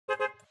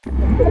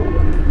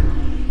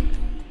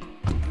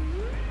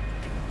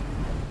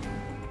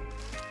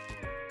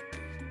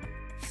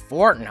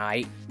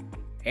FORTNITE.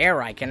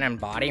 Here I can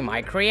embody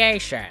my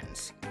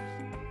creations.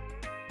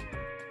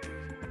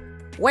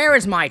 Where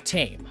is my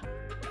team?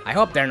 I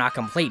hope they're not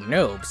complete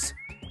noobs.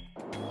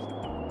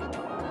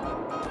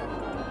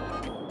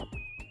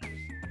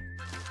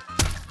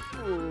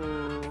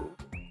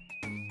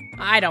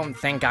 I don't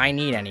think I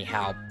need any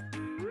help.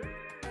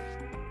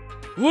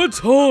 Let's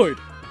hide!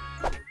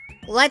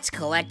 Let's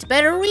collect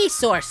better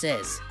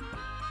resources.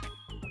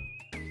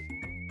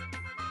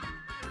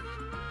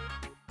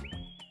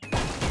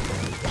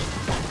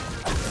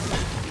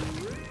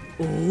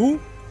 Oh?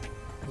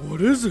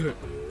 What is it?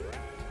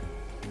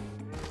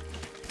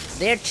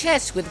 They're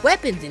chests with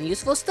weapons and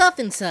useful stuff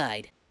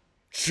inside.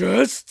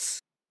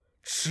 Chests?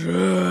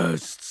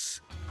 Chests.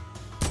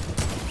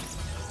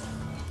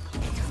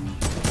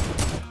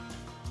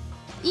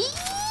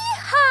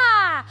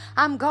 Yeehaw!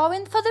 I'm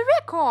going for the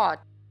record.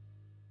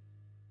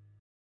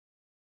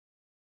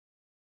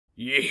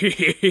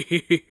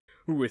 Yeah,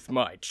 with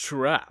my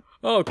trap,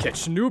 I'll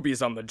catch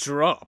newbies on the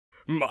drop.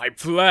 My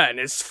plan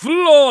is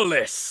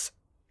flawless!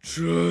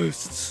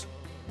 Chests.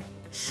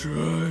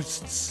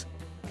 Chests.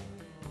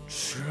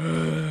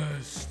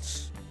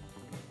 Chests.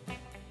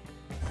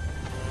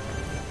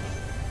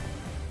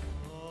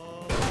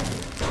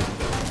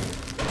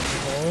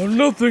 Oh,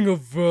 nothing of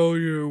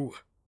value.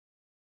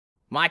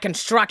 My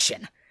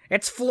construction,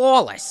 it's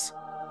flawless.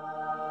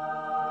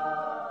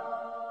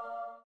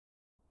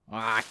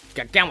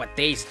 Again with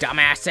these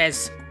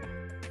dumbasses.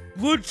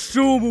 Let's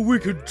show them what we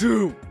can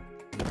do.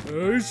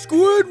 Hey,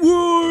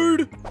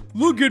 Squidward!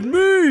 Look at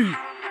me!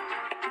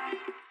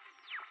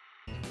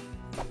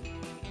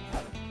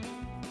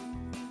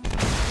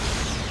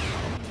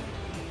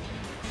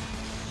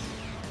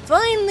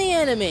 Find the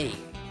enemy.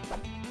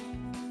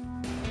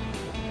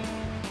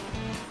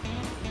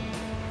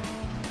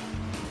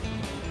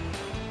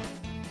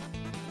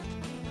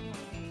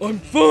 I'm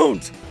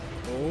found!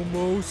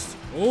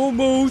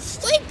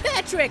 Almost. St.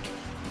 Patrick!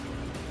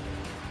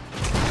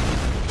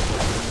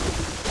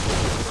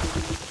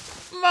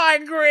 My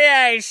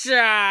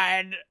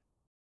creation!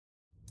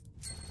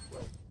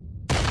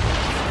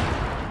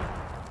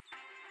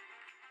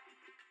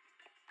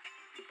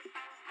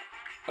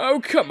 Oh,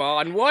 come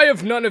on, why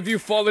have none of you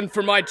fallen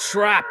for my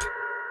trap?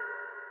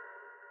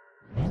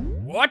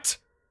 What?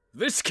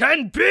 This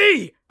can't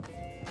be!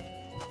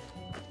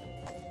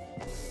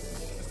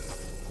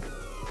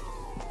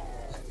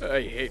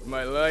 I hate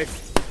my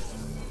life.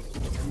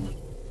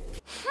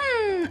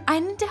 I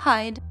need to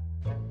hide.